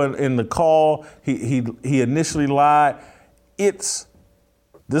people in the call. He initially lied.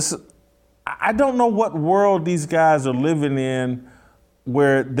 I don't know what world these guys are living in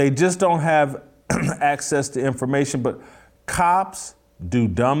where they just don't have access to information, but cops do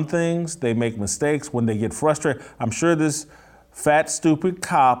dumb things. They make mistakes when they get frustrated. I'm sure this fat, stupid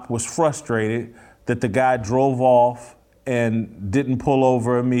cop was frustrated that the guy drove off and didn't pull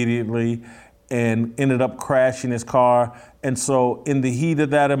over immediately and ended up crashing his car. And so in the heat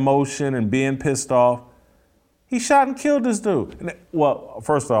of that emotion and being pissed off, he shot and killed this dude. Well,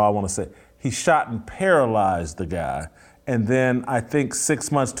 first of all, I want to say, he shot and paralyzed the guy. And then I think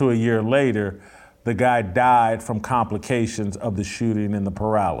 6 months to a year later, the guy died from complications of the shooting and the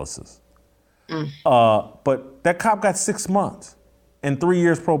paralysis. But that cop got 6 months and 3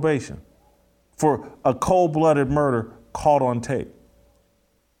 years probation for a cold-blooded murder caught on tape.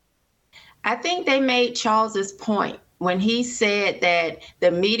 I think they made Charles's point when he said that the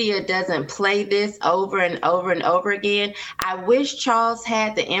media doesn't play this over and over and over again. I wish Charles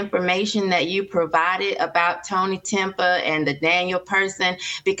had the information that you provided about Tony Tempa and the Daniel person,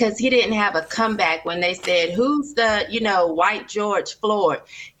 because he didn't have a comeback when they said, who's the, white George Floyd?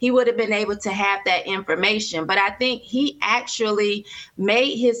 He would have been able to have that information. But I think he actually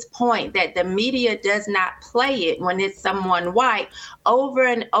made his point that the media does not play it when it's someone white over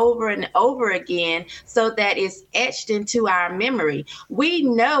and over and over again, so that it's etched into our memory. We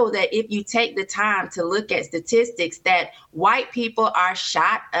know that if you take the time to look at statistics, that white people are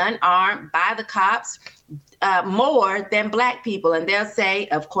shot unarmed by the cops more than black people. And they'll say,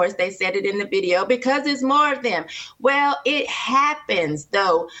 of course, they said it in the video, because there's more of them. Well, it happens,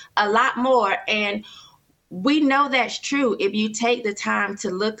 though, a lot more. And we know that's true. If you take the time to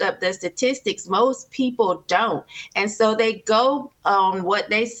look up the statistics, most people don't. And so they go on what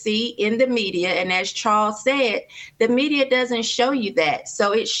they see in the media. And as Charles said, the media doesn't show you that.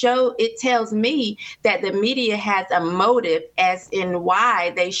 So it tells me that the media has a motive as in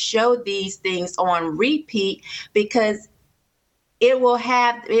why they show these things on repeat, because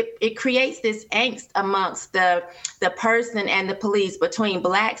it creates this angst amongst the person and the police, between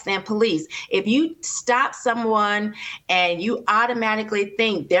blacks and police. If you stop someone and you automatically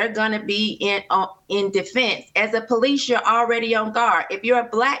think they're going to be in defense, as a police, you're already on guard. If you're a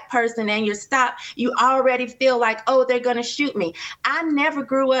black person and you're stopped, you already feel like, oh, they're going to shoot me. I never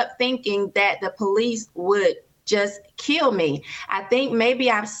grew up thinking that the police would just kill me. I think maybe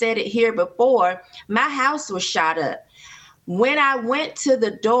I've said it here before. My house was shot up. When I went to the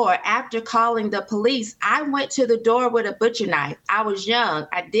door after calling the police, I went to the door with a butcher knife. I was young.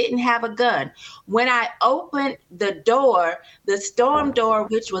 I didn't have a gun. When I opened the door, the storm door,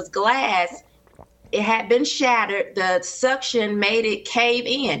 which was glass, it had been shattered. The suction made it cave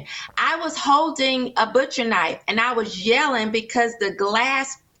in. I was holding a butcher knife and I was yelling because the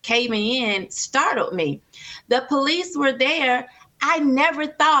glass caving in startled me. The police were there. I never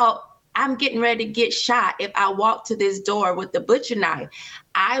thought I'm getting ready to get shot if I walk to this door with the butcher knife.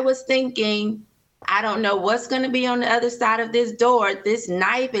 I was thinking, I don't know what's going to be on the other side of this door. This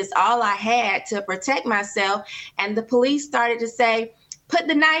knife is all I had to protect myself. And the police started to say, put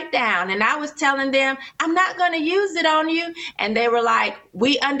the knife down. And I was telling them, I'm not going to use it on you. And they were like,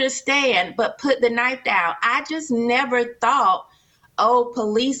 we understand, but put the knife down. I just never thought, oh,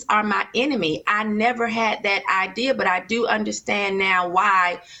 police are my enemy. I never had that idea, but I do understand now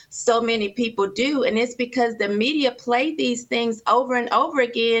why so many people do. And it's because the media play these things over and over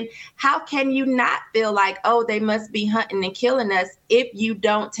again. How can you not feel like, oh, they must be hunting and killing us if you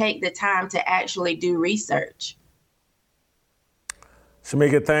don't take the time to actually do research?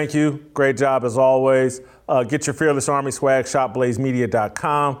 Shamika, thank you. Great job as always. Get your Fearless Army swag,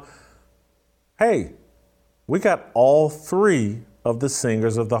 shopblazemedia.com. Hey, we got all three of the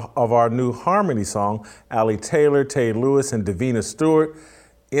singers of our new Harmony song, Allie Taylor, Tay Lewis, and Davina Stewart,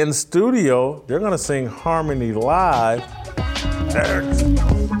 in studio. They're gonna sing Harmony live.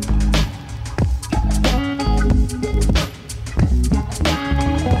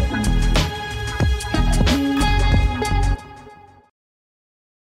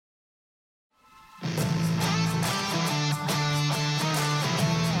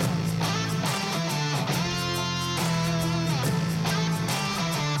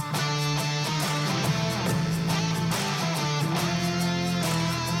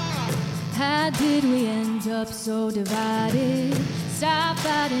 How did we end up so divided? Stop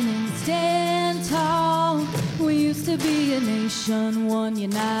fighting and stand tall. We used to be a nation, one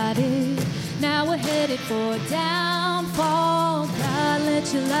united. Now we're headed for downfall. God,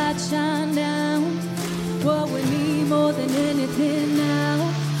 let your light shine down. What we need more than anything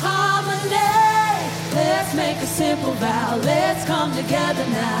now. Harmony, let's make a simple vow. Let's come together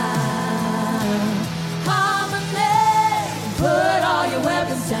now. Put all your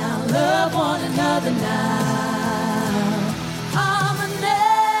weapons down, love one another now.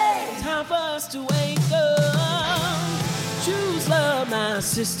 Harmony. Time for us to wake up. Choose love, my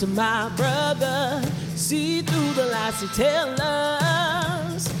sister, my brother. See through the lies they tell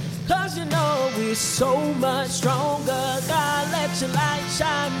us. Cause you know we're so much stronger. God, let your light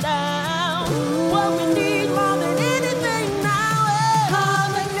shine down. What we need more than anything now is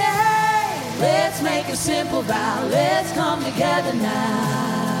harmony. Let's make a simple vow. Let's come together now.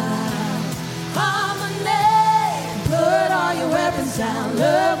 Harmony. Put all your weapons down.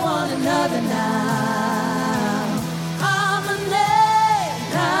 Love one another now. Harmony.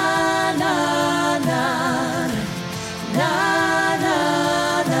 Na na na na na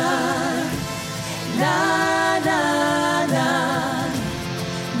na na na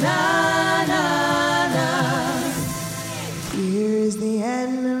na na na. Fear is the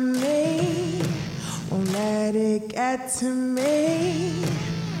enemy. Won't let it get to me.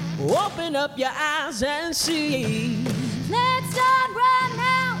 Open up your eyes and see. Let's start right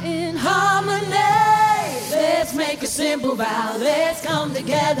now in harmony. Let's make a simple vow. Let's come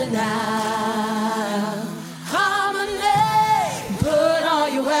together now. Harmony. Put all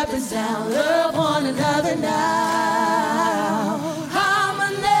your weapons down. Love one another now.